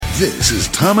This is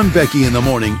Tom and Becky in the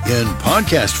morning in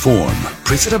podcast form.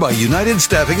 Presented by United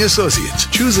Staffing Associates.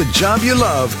 Choose a job you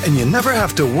love and you never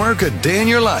have to work a day in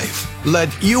your life.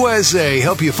 Let USA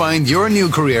help you find your new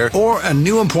career or a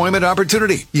new employment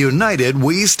opportunity. United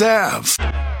We Staff.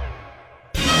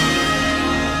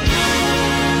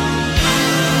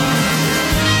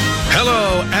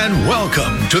 Hello and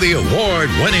welcome to the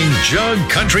award-winning Jug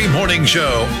Country Morning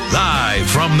Show, live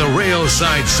from the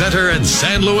Railside Center in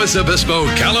San Luis Obispo,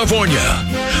 California.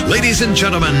 Ladies and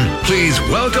gentlemen, please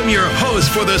welcome your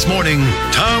hosts for this morning,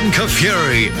 Tom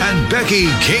Kafuri and Becky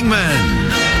Kingman.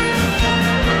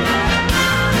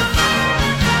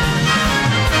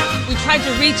 We tried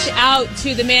to reach out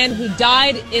to the man who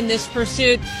died in this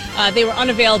pursuit. They were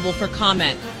unavailable for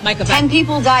comment. Micah, 10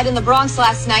 people died in the Bronx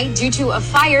last night due to a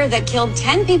fire that killed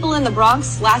 10 people in the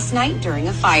Bronx last night during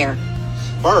a fire.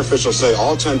 Fire officials say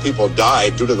all 10 people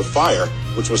died due to the fire,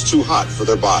 which was too hot for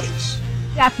their bodies.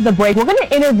 After the break, we're going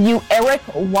to interview Eric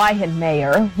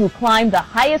Weihenmayer, who climbed the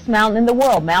highest mountain in the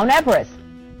world, Mount Everest.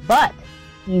 But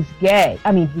he's gay.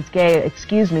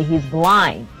 He's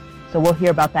blind. So we'll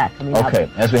hear about that coming up. Okay,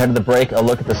 as we head to the break, a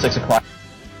look at the 6 o'clock.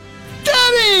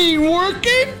 That ain't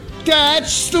working.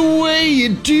 That's the way you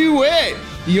do it.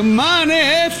 Your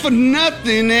money for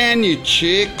nothing and your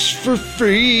chicks for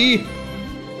free.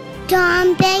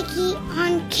 Tom, Becky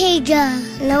on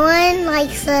Kaja. No one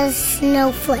likes a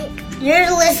snowflake.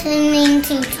 You're listening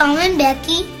to Tom and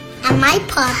Becky, and my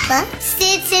papa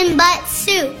sits in butt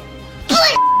soup.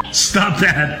 Stop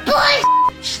that.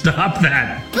 Stop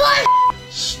that.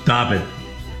 Stop it.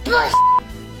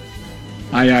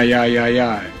 Aye. Yeah.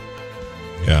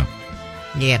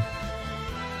 Yeah.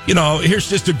 You know, here's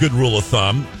just a good rule of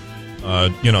thumb.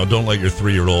 Don't let your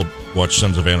 3-year-old watch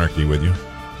Sons of Anarchy with you.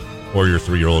 Or your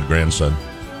 3-year-old grandson.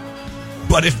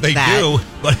 But if they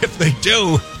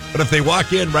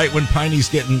walk in right when Piney's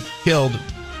getting killed,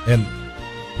 and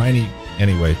Piney,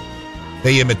 anyway,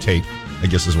 they imitate, I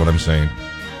guess is what I'm saying.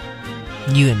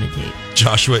 You imitate.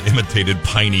 Joshua imitated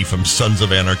Piney from Sons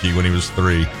of Anarchy when he was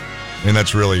 3. I mean,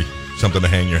 that's really something to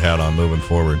hang your hat on moving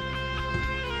forward.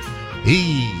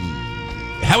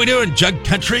 How we doing, Jug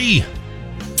Country?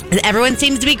 Everyone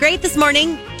seems to be great this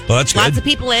morning. Well, that's good. Lots of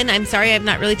people in. I'm sorry I've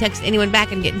not really texted anyone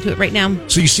back. I'm getting to it right now.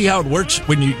 So you see how it works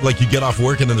when you get off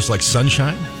work and then there's like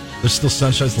sunshine? There's still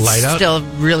sunshine, light out? Still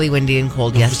really windy and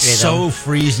cold yesterday, though. So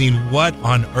freezing. What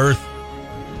on earth?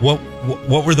 What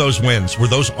were those winds? Were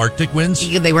those Arctic winds?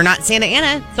 They were not Santa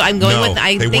Ana, so I'm going with.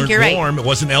 I think you're right. Warm. It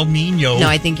wasn't El Nino. No,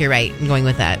 I think you're right. I'm going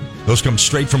with that. Those come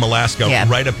straight from Alaska,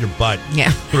 right up your butt.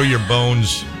 Yeah, through your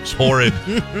bones. It's horrid.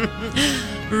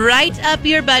 Right up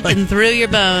your butt and through your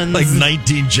bones. Like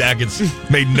 19 jackets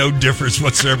made no difference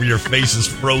whatsoever. Your face is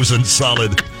frozen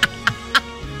solid.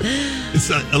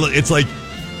 It's like,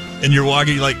 and you're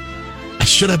walking like, I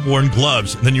should have worn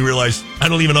gloves. And then you realize I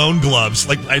don't even own gloves.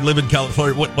 Like, I live in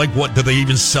California. What do they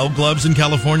even sell gloves in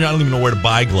California? I don't even know where to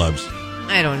buy gloves.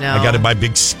 I don't know. I got to buy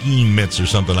big skiing mitts or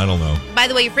something. I don't know. By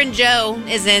the way, your friend Joe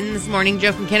is in this morning.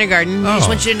 Joe from kindergarten. I just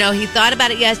want you to know he thought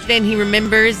about it yesterday and he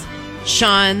remembers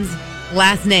Sean's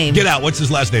last name. Get out. What's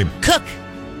his last name? Cook.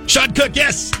 Sean Cook.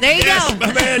 Yes. There you go.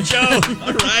 My man, Joe.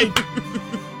 All right.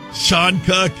 Sean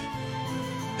Cook.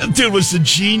 That dude was a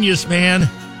genius, man.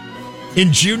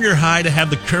 In junior high, to have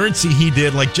the currency he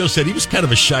did, like Joe said, he was kind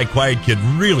of a shy, quiet kid,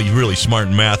 really, really smart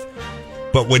in math.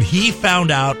 But when he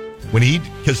found out,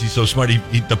 because he's so smart,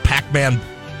 the Pac-Man,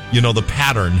 the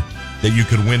pattern that you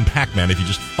could win Pac-Man if you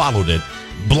just followed it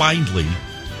blindly,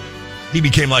 he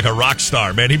became like a rock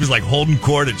star, man. He was like holding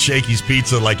court at Shakey's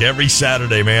Pizza like every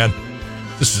Saturday, man.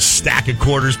 Just a stack of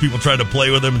quarters, people trying to play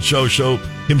with him and show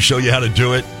you how to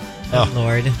do it. Oh,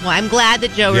 Lord. Well, I'm glad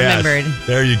that Joe remembered.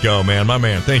 There you go, man. My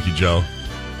man. Thank you, Joe.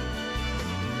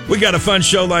 We got a fun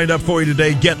show lined up for you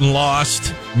today. Getting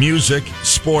lost, music,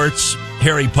 sports,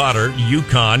 Harry Potter,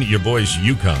 UConn. Your boys,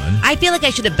 UConn. I feel like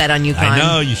I should have bet on UConn. I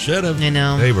know, you should have. I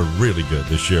know. They were really good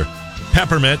this year.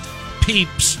 Peppermint,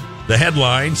 Peeps, the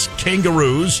headlines,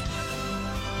 Kangaroos.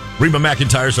 Reba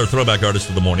McEntire's our throwback artist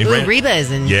of the morning. Ooh, Reba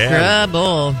is in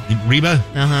trouble. Reba?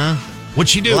 Uh-huh. What'd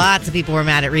she do? Lots of people were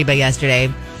mad at Reba yesterday.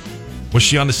 Was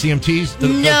she on the CMTs?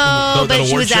 But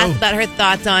she was asked about her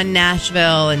thoughts on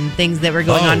Nashville and things that were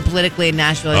going on politically in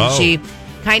Nashville. And she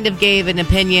kind of gave an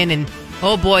opinion. And,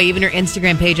 oh, boy, even her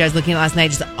Instagram page I was looking at last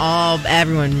night,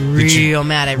 everyone real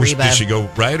mad at Reba. Did she go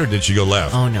right or did she go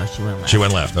left? Oh, no, she went left. She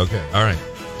went left. Okay. All right.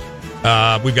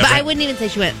 I wouldn't even say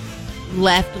she went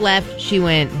left. She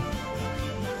went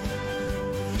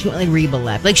like Reba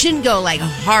left. Like, she didn't go, like,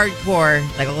 hardcore,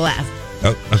 like, left.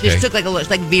 Oh, okay. She just took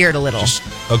like veered a little.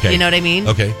 Okay. You know what I mean?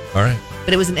 Okay. All right.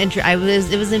 But it was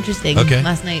it was interesting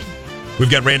last night. We've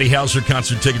got Randy Hauser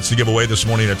concert tickets to give away this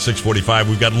morning at 6:45.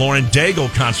 We've got Lauren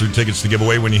Daigle concert tickets to give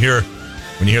away. When you hear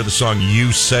the song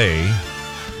 "You Say,"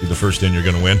 be the first in, you're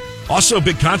going to win. Also, a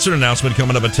big concert announcement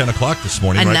coming up at 10 o'clock this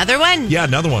morning. Another one? Yeah,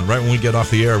 another one. Right when we get off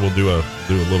the air, we'll do a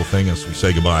little thing as we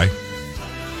say goodbye.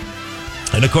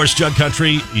 And of course, Jug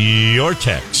Country, your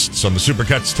texts on the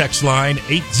Supercuts text line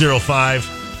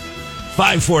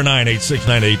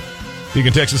 805-549-8698. You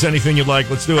can text us anything you'd like.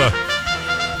 Let's do a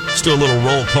little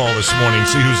roll call this morning.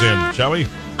 See who's in, shall we?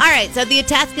 All right. So the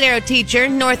Atascadero teacher,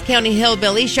 North County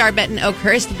Hillbilly, Charbette and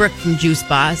Oakhurst, Brooke from Juice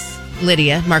Boss,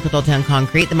 Lydia, Mark with Old Town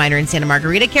Concrete, the Miner in Santa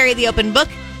Margarita, Carrie the Open Book,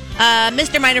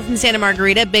 Mr. Miner from Santa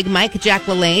Margarita, Big Mike, Jack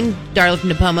LaLanne, Darla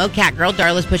from Napomo, Catgirl,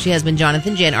 Darla's pushy husband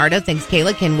Jonathan, Jan Ardo, thanks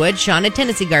Kayla, Kenwood, Shauna,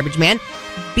 Tennessee Garbage Man,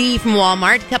 B from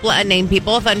Walmart, a couple of unnamed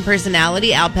people, Fun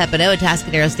Personality, Al Pepito,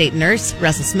 Atascadero State Nurse,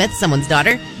 Russell Smith, someone's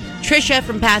daughter, Trisha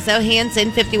from Paso,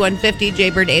 Hanson, 5150,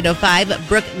 Jaybird 805,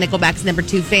 Brooke, Nickelback's number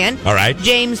 2 fan. All right.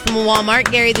 James from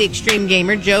Walmart, Gary the Extreme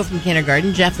Gamer, Joe from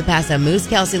Kindergarten, Jeff the Paso Moose,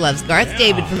 Kelsey loves Garth,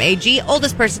 David from AG,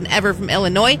 oldest person ever from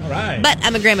Illinois. All right. But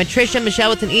I'm a grandma Trisha, Michelle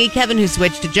with an E, Kevin who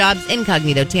switched to jobs,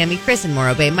 Incognito, Tammy, Chris in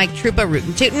Morro Bay, Mike Trupa,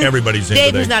 Rootin' Tootin'. Everybody's in Dave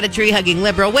today. who's not a tree-hugging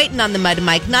liberal, waiting on the mud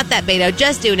Mike, not that Beto,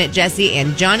 just doing it Jesse,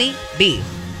 and Johnny B.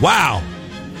 Wow.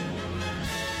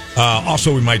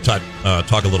 Also, we might talk a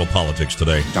little politics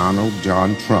today. Donald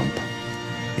John Trump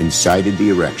incited the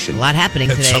election. A lot happening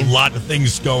today. It's a lot of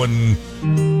things going.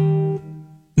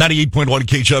 98.1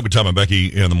 K-Chub with Tom and Becky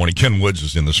in the morning. Ken Woods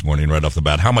is in this morning right off the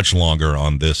bat. How much longer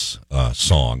on this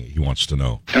song? He wants to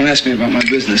know. Don't ask me about my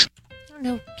business. I don't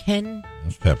know, Ken.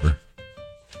 That's Pepper.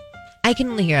 I can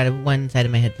only hear out of one side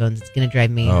of my headphones. It's going to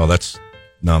drive me. Oh, that's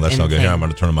not good. Here, I'm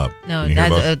going to turn them up. No,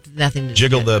 that's nothing to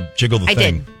jiggle do. Jiggle the I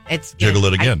thing. did. It's jiggle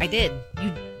it again. I did.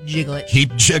 You jiggle it.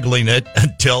 Keep jiggling it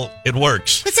until it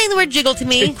works. Quit saying the word jiggle to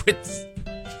me.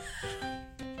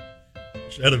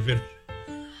 Shut up, video.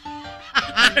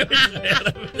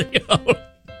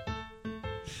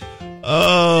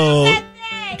 Oh,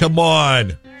 come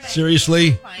on.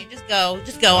 Seriously? Fine, just go.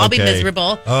 I'll be Okay.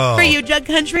 miserable. Oh. For you, Jug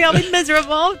Country, I'll be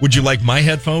miserable. Would you like my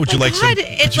headphone? Would you like some?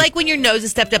 It's like when your nose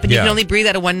is stepped up and you Yeah. can only breathe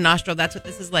out of one nostril. That's what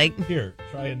this is like. Here,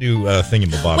 try a new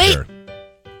thingamabob Wait. here.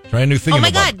 Try a new thingamabob. Oh,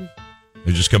 my God.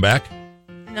 You just come back?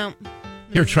 No.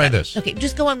 Here, try this. Okay,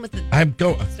 just go on with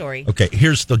the story. Okay,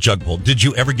 here's the jug pull. Did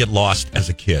you ever get lost as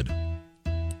a kid?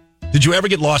 Did you ever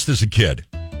get lost as a kid?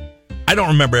 I don't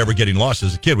remember ever getting lost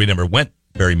as a kid. We never went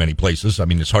very many places. I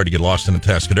mean, it's hard to get lost in a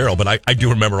Atascadero, but I do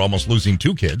remember almost losing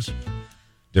 2 kids.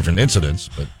 Different incidents,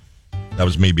 but that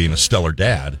was me being a stellar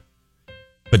dad.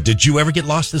 But did you ever get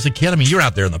lost as a kid? I mean, you're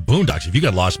out there in the boondocks. If you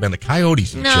got lost, man, the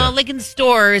coyotes and No, shit. like in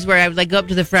stores where I would like go up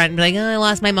to the front and be like, "Oh, I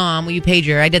lost my mom. Will you page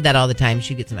her?" I did that all the time.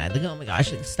 She gets mad. Like, "Oh my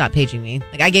gosh, stop paging me!"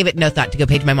 Like I gave it no thought to go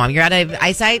page my mom. You're out of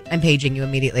eyesight. I'm paging you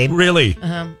immediately. Really?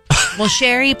 Will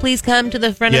Sherry please come to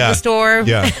the front of the store?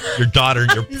 Yeah, your daughter,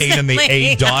 your pain in the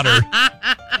A daughter.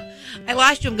 I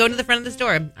lost you. I'm going to the front of the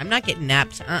store. I'm not getting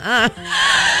napped.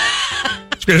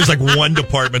 There's like one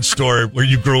department store where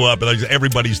you grew up, and like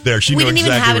everybody's there. She We knew didn't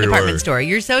even exactly have a where you department were. store.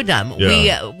 You're so dumb.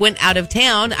 Yeah. We went out of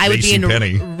town. I would be in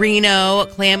JCPenney. Reno,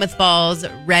 Klamath Falls,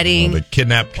 Reading, The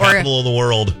kidnapped capital of the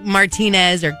world.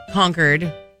 Martinez, or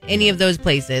Concord. Any of those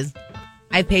places.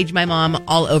 I paged my mom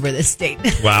all over this state.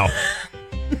 Wow.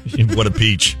 What a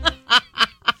peach.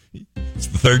 It's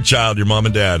the third child, your mom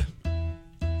and dad.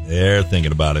 They're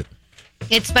thinking about it.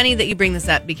 It's funny that you bring this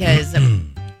up because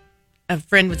a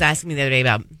friend was asking me the other day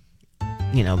about,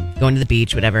 going to the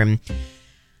beach, whatever. And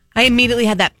I immediately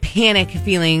had that panic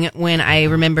feeling when I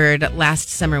remembered last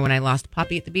summer when I lost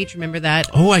Poppy at the beach. Remember that?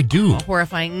 Oh, I do.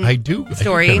 Horrifying I do.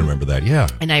 story. I kind of remember that, yeah.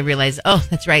 And I realized,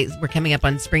 that's right. We're coming up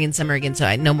on spring and summer again, so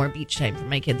I no more beach time for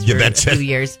my kids Yeah, for that's a few it.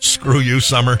 years. Screw you,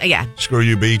 summer. Yeah. Screw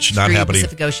you, beach. Not Screw you, happening.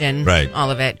 Pacific Ocean. Right.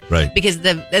 All of it. Right. Because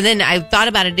and then I thought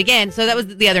about it again. So that was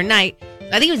the other night.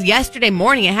 I think it was yesterday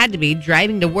morning. It had to be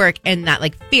driving to work, and that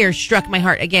fear struck my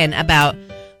heart again about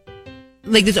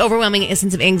this overwhelming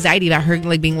sense of anxiety about her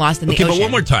being lost in the ocean. Okay, but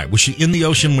one more time. Was she in the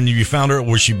ocean when you found her, or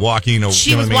was she walking?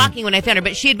 She was walking when I found her,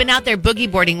 but she had been out there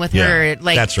boogie boarding with her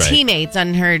that's right. teammates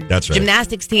on her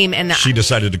gymnastics team, and she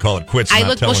decided to call it quits. I not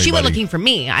looked. tell Well, she went anybody. looking for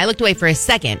me. I looked away for a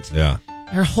second. Yeah.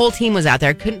 Her whole team was out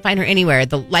there. Couldn't find her anywhere.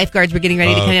 The lifeguards were getting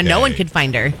ready to come in. No one could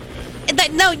find her.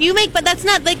 But that's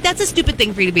not that's a stupid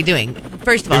thing for you to be doing.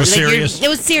 First of all, It was serious? It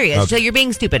was serious. Okay. So you're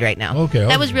being stupid right now. Okay.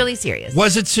 That was really serious.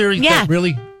 Was it serious? Yeah.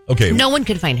 Really? Okay. No one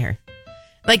could find her.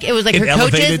 It was like It her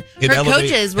elevated- coaches. it Her elevated-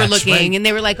 coaches were that's looking, right. and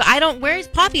they were like, "Where's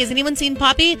Poppy? Has anyone seen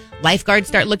Poppy?" Lifeguards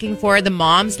start looking for her. The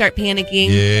moms start panicking.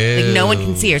 Ew. No one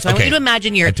can see her. So I want Okay. you to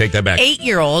imagine your I take that back.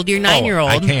 8-year-old, your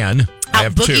 9-year-old. I can. I Out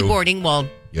have boogie 2. boarding. Well,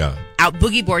 Yeah. out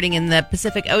boogie boarding in the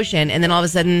Pacific Ocean, and then all of a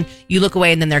sudden you look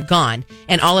away and then they're gone,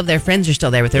 and all of their friends are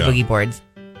still there with their boogie boards.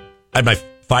 I had my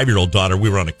 5-year-old daughter. We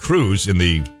were on a cruise in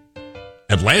the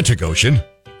Atlantic Ocean.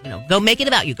 No, go make it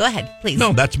about you. Go ahead, please.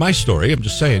 No, that's my story. I'm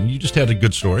just saying. You just had a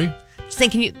good story. Just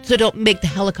saying, so don't make the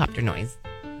helicopter noise.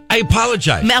 I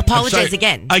apologize. Apologize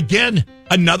again. Again.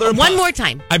 Another. One more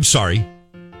time. I'm sorry.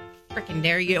 Frickin'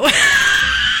 dare you.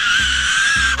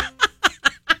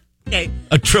 Okay.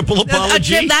 A triple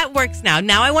apology? That works now.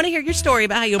 Now I want to hear your story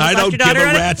about how you almost I lost your don't daughter. give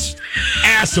a rat's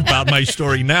ass about my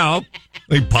story now.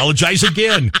 I apologize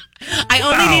again. I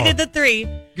only needed the 3.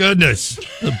 Goodness.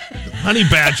 The honey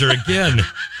badger again.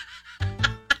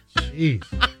 Jeez.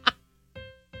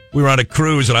 We were on a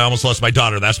cruise and I almost lost my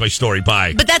daughter. That's my story.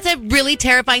 Bye. But that's a really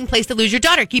terrifying place to lose your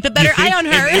daughter. Keep a better eye on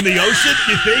her. In the ocean,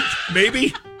 you think?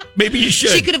 Maybe? Maybe you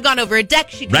should. She could have gone over a deck.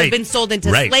 She could have been sold into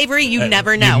slavery. You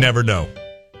never know. You never know.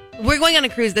 We're going on a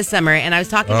cruise this summer, and I was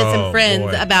talking to some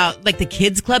friends about like the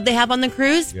kids club they have on the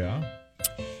cruise. Yeah.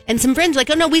 And some friends were like,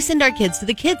 oh no, we send our kids to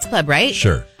the kids club, right?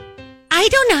 Sure. I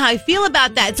don't know how I feel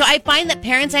about that. So I find that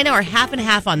parents I know are half and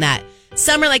half on that.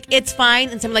 Some are like, it's fine,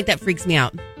 and some are like, that freaks me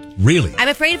out. Really? I'm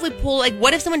afraid if we pull, like,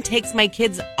 what if someone takes my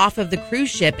kids off of the cruise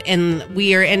ship and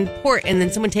we are in port and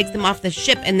then someone takes them off the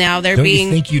ship and now they're being...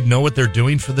 Don't you think you'd know what they're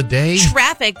doing for the day?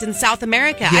 Trafficked in South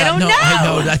America. Yeah, I don't know. I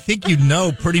know. I think you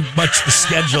know pretty much the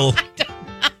schedule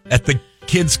at the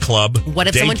kids club. What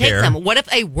if someone takes them? What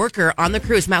if a worker on the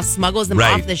cruise somehow smuggles them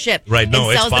off the ship and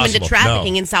sells them into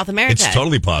trafficking in South America? It's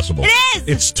totally possible. It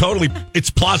is. It's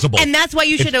plausible. And that's why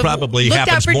you should have probably looked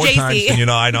happens out for more JC. times than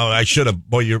I know. I should have.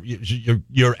 Boy,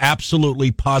 you're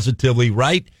absolutely positively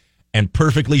right and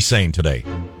perfectly sane today.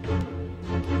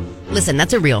 Listen,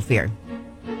 that's a real fear.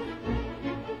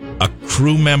 A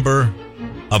crew member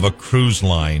of a cruise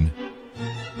line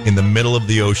in the middle of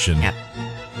the ocean. Yep.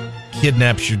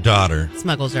 Kidnaps your daughter.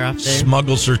 Smuggles her off there.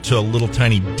 Smugles her to a little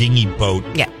tiny dinghy boat.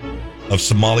 Yeah. Of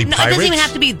Somali no, pirates. It doesn't even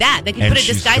have to be that. They can And put a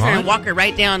she's disguiser gone? and walk her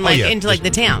right down into the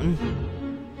town.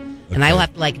 Okay. And I will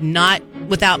have to not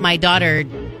without my daughter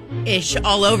ish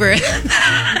all over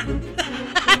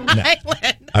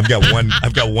I've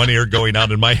got one ear going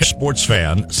out, and my sports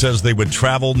fan says they would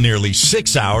travel nearly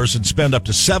 6 hours and spend up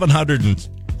to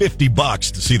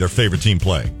 $750 to see their favorite team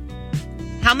play.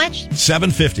 How much?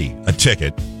 $750 a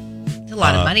ticket. It's a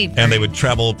lot of money. And they would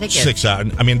travel tickets. 6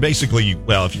 hours. I mean, basically,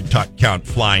 if you count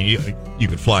flying, you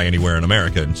could fly anywhere in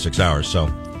America in 6 hours.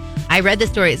 So I read the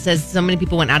story. It says so many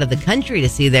people went out of the country to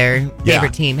see their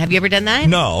favorite team. Have you ever done that?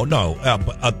 No. Now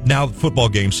some football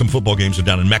games are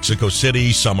down in Mexico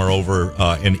City. Some are over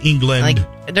in England.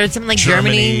 There's something like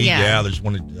Germany. Yeah, there's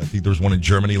one. I think there was one in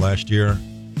Germany last year.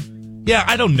 Yeah,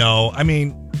 I don't know. I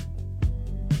mean,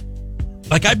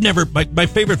 I've never. My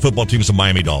favorite football team is the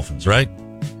Miami Dolphins. Right?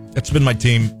 That's been my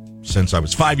team since I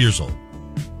was 5 years old.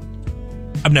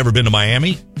 I've never been to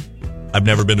Miami. I've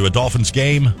never been to a Dolphins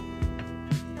game.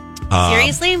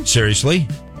 Seriously? Seriously.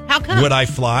 How come? Would I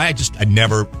fly? I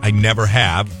never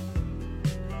have.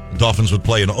 The Dolphins would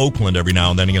play in Oakland every now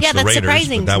and then against the Raiders.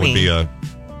 Surprising but that would be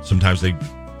sometimes they,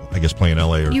 I guess, play in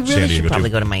LA or you really San Diego. Should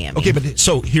probably go to Miami. Okay, but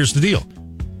so here's the deal.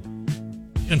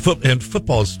 And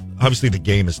football is obviously the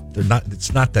game is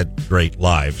it's not that great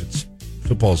live.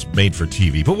 Football's made for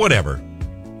TV, but whatever.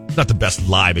 It's not the best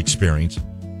live experience.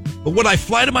 But would I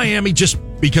fly to Miami just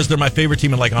because they're my favorite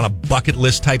team and on a bucket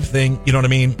list type thing? You know what I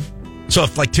mean? So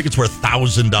if tickets were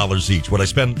 $1,000 each, would I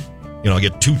spend,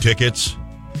 get 2 tickets,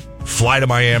 fly to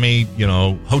Miami,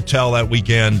 hotel that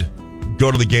weekend,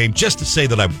 go to the game just to say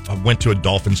that I went to a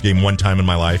Dolphins game one time in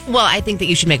my life? Well, I think that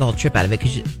you should make a whole trip out of it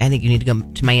because I think you need to go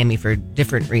to Miami for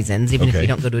different reasons, even if you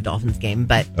don't go to a Dolphins game.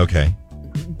 But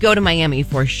go to Miami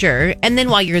for sure. And then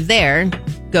while you're there,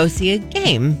 go see a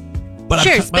game. But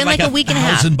sure, spend a week and a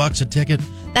half. $1,000 a ticket?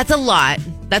 That's a lot.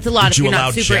 That's a lot if you're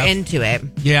not super into it.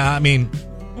 Yeah, I mean...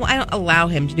 Well, I don't allow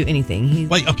him to do anything. You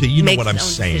know what I'm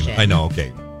saying. Decision. I know,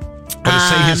 okay. But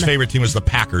say his favorite team was the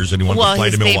Packers and he wanted to fly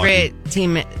to Milwaukee. Well, his favorite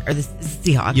team are the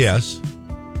Seahawks. Yes.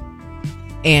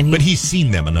 But he's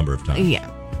seen them a number of times. Yeah.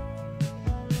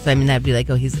 So, I mean, that'd be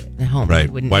he's at home. Right.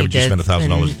 Why would you spend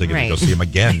 $1,000 a ticket to go see him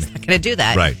again? He's not going to do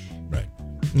that. Right.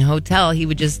 In a hotel, he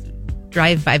would just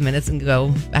drive 5 minutes and go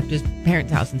back to his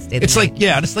parents' house and stay there.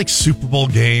 It's like Super Bowl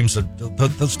games.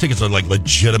 Those tickets are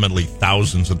legitimately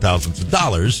thousands and thousands of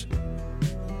dollars.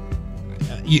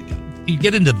 You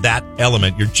get into that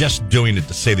element, you're just doing it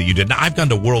to say that you did. Now, I've gone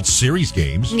to World Series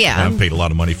games. Yeah. I've paid a lot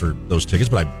of money for those tickets,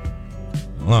 but I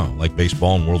don't know, like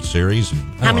baseball and World Series. And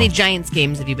How many Giants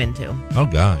games have you been to? Oh,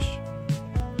 gosh.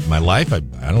 In my life, I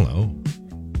don't know.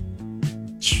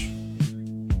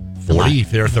 40? 40,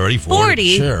 30,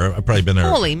 40. Sure, I've probably been there.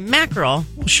 Holy mackerel.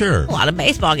 Well, sure. A lot of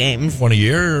baseball games. One a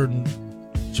year,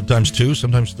 sometimes 2,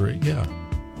 sometimes 3, yeah.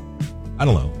 I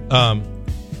don't know.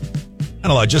 I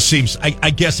don't know. It just seems, I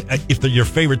guess, if they're your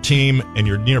favorite team and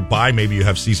you're nearby, maybe you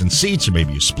have season seats or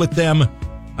maybe you split them.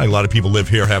 A lot of people live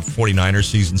here have 49ers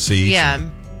season seats. Yeah.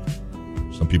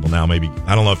 Some people now maybe,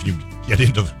 I don't know if you get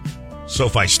into the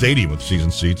SoFi Stadium with season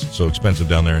seats. It's so expensive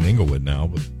down there in Inglewood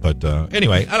now. But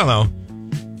anyway, I don't know.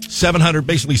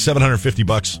 Basically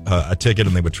 $750 a ticket,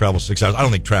 and they would travel 6 hours. I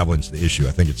don't think traveling's the issue.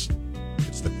 I think it's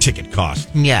the ticket cost.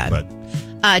 Yeah.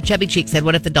 But Chubby Cheek said,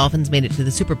 what if the Dolphins made it to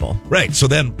the Super Bowl? Right. So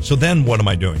then what am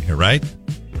I doing here, right?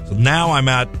 So now I'm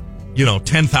at,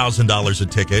 $10,000 a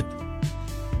ticket.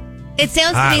 It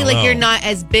sounds to me like you're not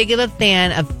as big of a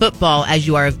fan of football as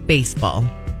you are of baseball.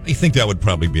 I think that would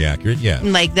probably be accurate, yeah.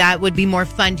 Like, that would be more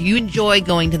fun. Do you enjoy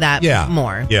going to that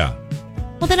more? Yeah.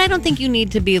 Well, then I don't think you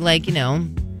need to be like,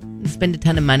 spend a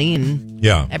ton of money and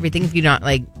everything if you're not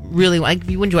like really like,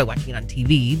 if you enjoy watching it on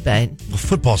TV, but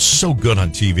football's so good on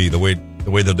TV the way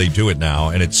that they do it now,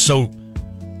 and it's so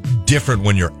different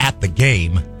when you're at the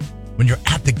game. When you're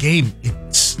at the game,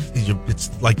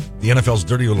 it's like the NFL's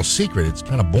dirty little secret. It's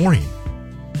kind of boring.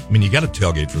 I mean, you got to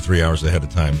tailgate for 3 hours ahead of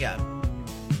time. Yeah.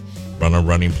 Run a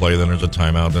running play, then there's a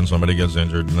timeout, then somebody gets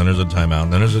injured, and then there's a timeout,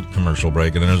 and then there's a commercial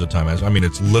break, and then there's a timeout. I mean,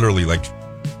 it's literally like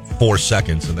 4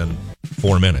 seconds and then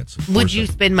 4 minutes. Would you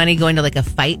spend money going to like a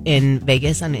fight in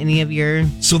Vegas on any of your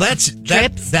trips?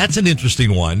 That's an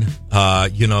interesting one.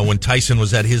 When Tyson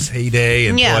was at his heyday,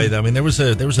 and boy, I mean, there was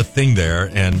a thing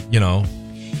there, and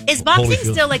is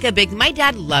boxing still like a big? My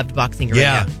dad loved boxing.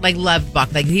 Like loved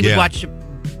boxing. Like he would watch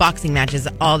boxing matches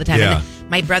all the time. Yeah. And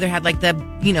my brother had like the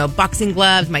boxing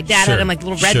gloves. My dad had them like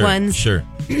little red ones. Sure.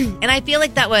 And I feel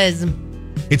like that was.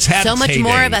 It's had so much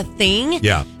more of a thing.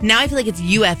 Yeah. Now I feel like it's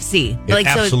UFC. It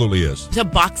absolutely is. So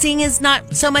boxing is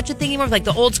not so much a thing anymore. Like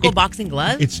the old school boxing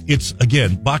gloves. It's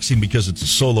again boxing because it's a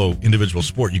solo individual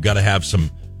sport. You got to have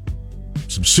some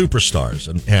superstars,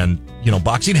 and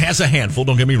boxing has a handful.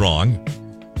 Don't get me wrong,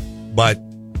 but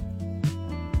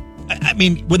I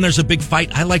mean when there's a big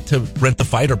fight, I like to rent the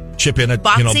fight or chip in at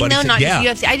boxing. But Not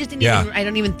just UFC. I just didn't even. I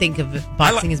don't even think of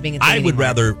boxing as being a thing. I would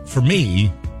rather, for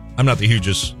me, I'm not the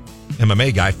hugest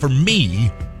MMA guy. For me,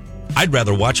 I'd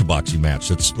rather watch a boxing match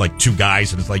that's like two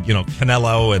guys and it's like,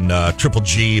 Canelo and Triple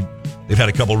G. They've had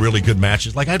a couple really good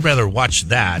matches. Like, I'd rather watch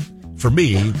that, for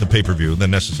me, the pay-per-view, than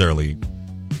necessarily,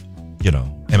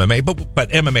 MMA. But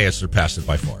MMA has surpassed it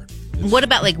by far. What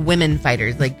about like women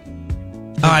fighters? Like,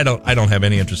 I don't have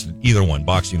any interest in either one,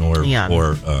 boxing or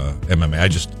MMA.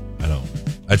 I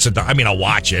don't. I'll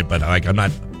watch it, but like I'm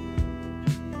not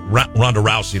Ronda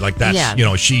Rousey. Like that's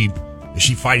Is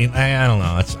she fighting? I don't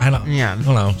know. I don't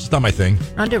know. It's not my thing.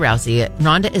 Ronda Rousey.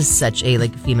 Ronda is such a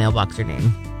female boxer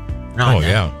name. Ronda. Oh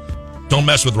yeah. Don't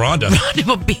mess with Ronda. Ronda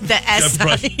will beat the S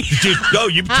out of you.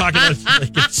 You've been talking like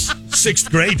it's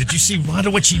 6th grade. Did you see Ronda,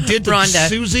 what she did to Ronda.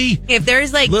 Susie? If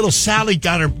there's little Sally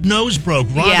got her nose broke.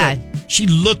 Ronda, she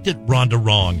looked at Ronda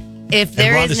wrong. If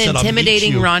there is an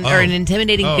intimidating Ronda or an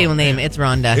intimidating female name, it's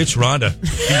Ronda. It's Ronda.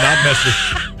 Do not mess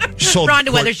with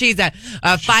Ronda, whether she's a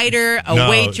fighter, a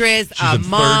waitress, a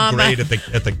mom. She's in 3rd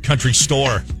grade at the country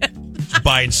store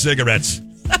buying cigarettes,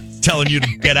 telling you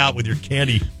to get out with your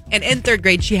candy. And in 3rd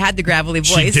grade, she had the gravelly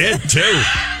voice.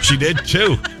 She did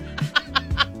too.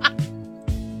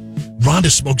 Ronda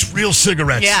smokes real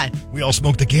cigarettes. Yeah. We all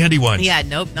smoke the candy ones. Yeah,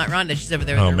 nope, not Ronda. She's over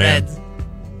there with her reds.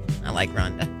 I like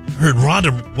Ronda. Heard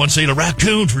Ronda once ate a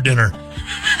raccoon for dinner.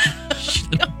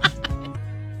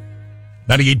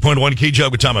 98.1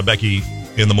 K-Jug with Tom and Becky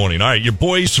in the morning. All right, your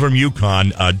boys from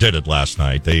UConn did it last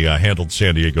night. They handled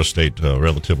San Diego State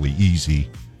relatively easy.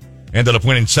 Ended up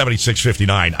winning 76-59.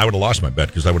 I would have lost my bet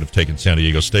because I would have taken San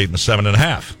Diego State in the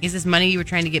 7.5. Is this money you were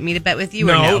trying to get me to bet with you?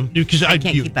 No, or no? Because I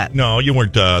can't keep that. No, you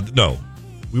weren't. No,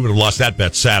 we would have lost that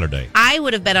bet Saturday. I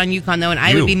would have bet on UConn though, and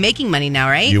I would be making money now,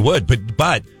 right? You would,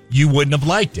 but you wouldn't have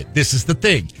liked it. This is the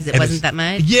thing. Because it wasn't that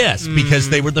much? Yes, because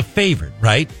they were the favorite,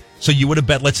 right? So you would have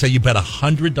bet, let's say you bet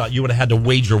 $100, you would have had to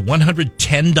wager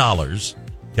 $110,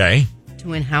 okay? To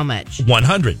win how much?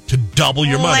 $100, to double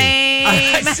your money.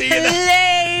 I see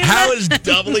that. How is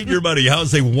doubling your money? How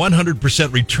is a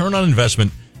 100% return on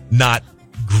investment not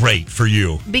great for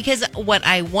you? Because what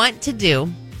I want to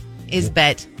do is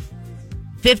bet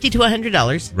 $50 to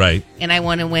 $100. Right. And I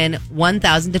want to win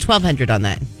 $1,000 to $1,200 on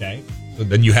that. Okay. So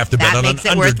then you have to bet on an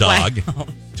underdog.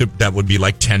 That would be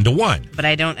like 10 to 1. But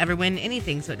I don't ever win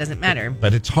anything, so it doesn't matter.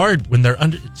 But it's hard when they're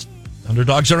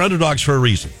underdogs are underdogs for a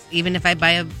reason. Even if I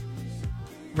buy a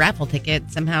raffle ticket,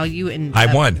 somehow you end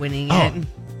up winning it.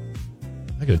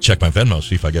 I got to check my Venmo,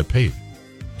 see if I get paid.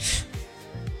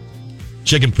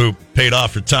 chicken poop paid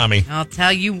off for Tommy. I'll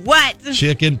tell you what.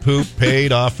 Chicken poop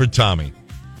paid off for Tommy.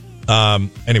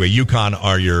 Anyway, UConn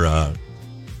are your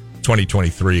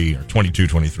 2023 or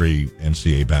 22-23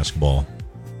 NCAA basketball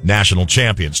national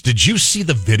champions. Did you see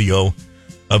the video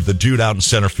of the dude out in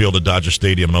center field at Dodger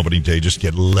Stadium on opening day just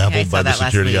get leveled by the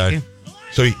security guy?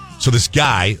 So this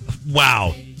guy,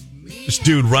 wow, this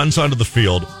dude runs onto the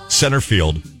field, center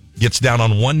field, gets down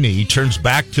on one knee, turns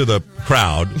back to the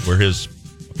crowd where his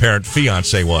apparent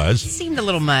fiance was. Seemed a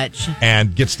little much.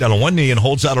 And gets down on one knee and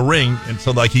holds out a ring. And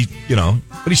so, like, he,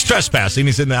 but he's trespassing.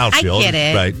 He's in the outfield. I get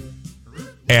it. Right.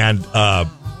 And I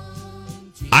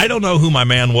don't know who my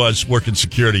man was working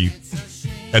security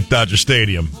at Dodger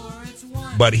Stadium,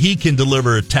 but he can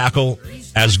deliver a tackle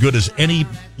as good as any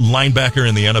linebacker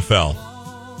in the NFL.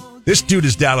 This dude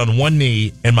is down on one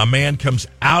knee, and my man comes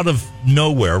out of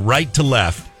nowhere, right to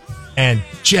left, and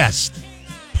just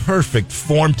perfect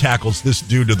form tackles this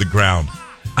dude to the ground.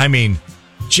 I mean,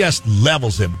 just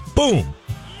levels him. Boom.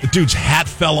 The dude's hat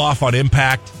fell off on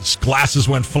impact. His glasses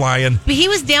went flying. But he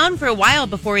was down for a while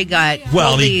before he got...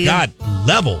 Well, he got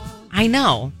leveled. I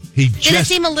know. Did it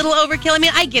seem a little overkill? I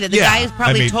mean, I get it. The guy is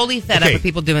probably totally fed up with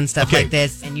people doing stuff like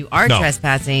this, and you are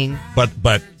trespassing.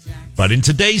 But in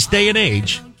today's day and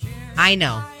age... I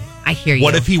know. I hear you.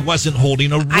 What if he wasn't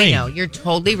holding a ring? I know. You're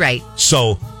totally right.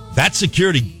 So that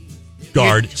security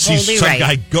guard sees some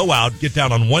guy go out, get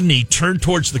down on one knee, turn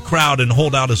towards the crowd, and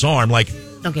hold out his arm like...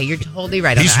 Okay, you're totally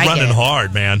right. He's running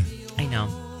hard, man. I know.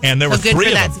 And there were three of them. Good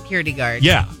for that security guard.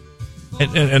 Yeah.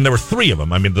 And there were three of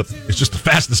them. I mean, it's just the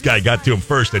fastest guy got to him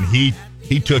first, and he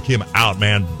took him out,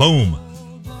 man. Boom.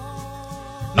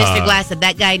 Mr. Glass said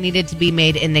that guy needed to be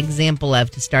made an example of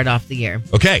to start off the year.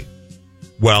 Okay.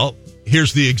 Well,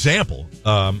 here's the example.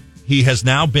 He has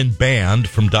now been banned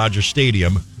from Dodger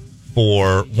Stadium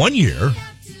for 1 year.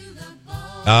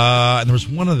 And there was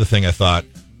one other thing I thought.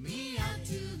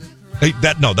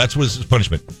 That was his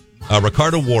punishment.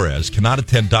 Ricardo Juarez cannot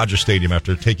attend Dodger Stadium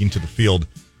after taking to the field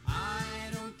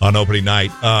on opening night.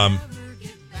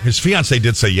 His fiance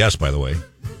did say yes, by the way.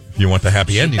 If you want the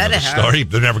happy ending of the story.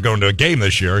 They're never going to a game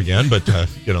this year again, but,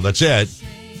 that's it.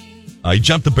 He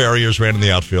jumped the barriers, ran in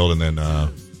the outfield, and then,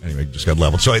 anyway, just got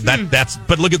leveled. So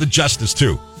but look at the justice,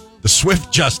 too. The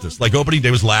swift justice. Like opening day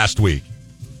was last week.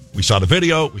 We saw the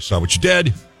video. We saw what you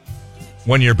did.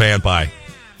 1 year ban, bye.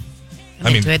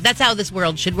 I'm into it. That's how this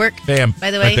world should work. Bam. By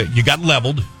the way. Right, you got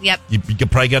leveled. Yep. You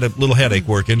probably got a little headache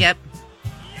working. Yep.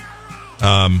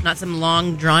 Not some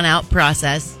long, drawn-out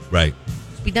process. Right.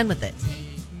 Just be done with it.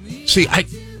 See, I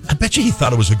bet you he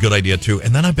thought it was a good idea, too.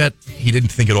 And then I bet he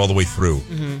didn't think it all the way through.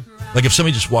 Mm-hmm. Like if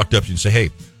somebody just walked up to you and say, hey,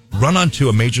 run onto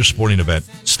a major sporting event,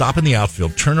 stop in the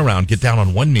outfield, turn around, get down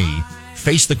on one knee,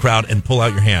 face the crowd, and pull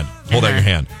out your hand. Hold out your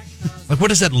hand. Like, what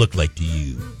does that look like to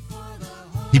you?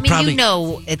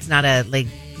 It's not a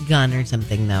gun or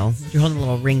something, though. You're holding a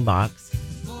little ring box.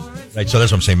 Right, so that's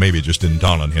what I'm saying. Maybe it just didn't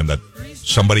dawn on him that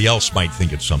somebody else might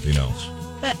think it's something else.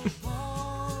 But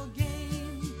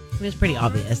it was pretty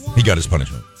obvious. He got his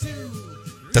punishment.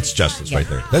 That's justice right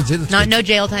there. That's it. No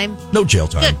jail time? No jail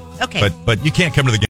time. Good. Okay. But you can't come to the game.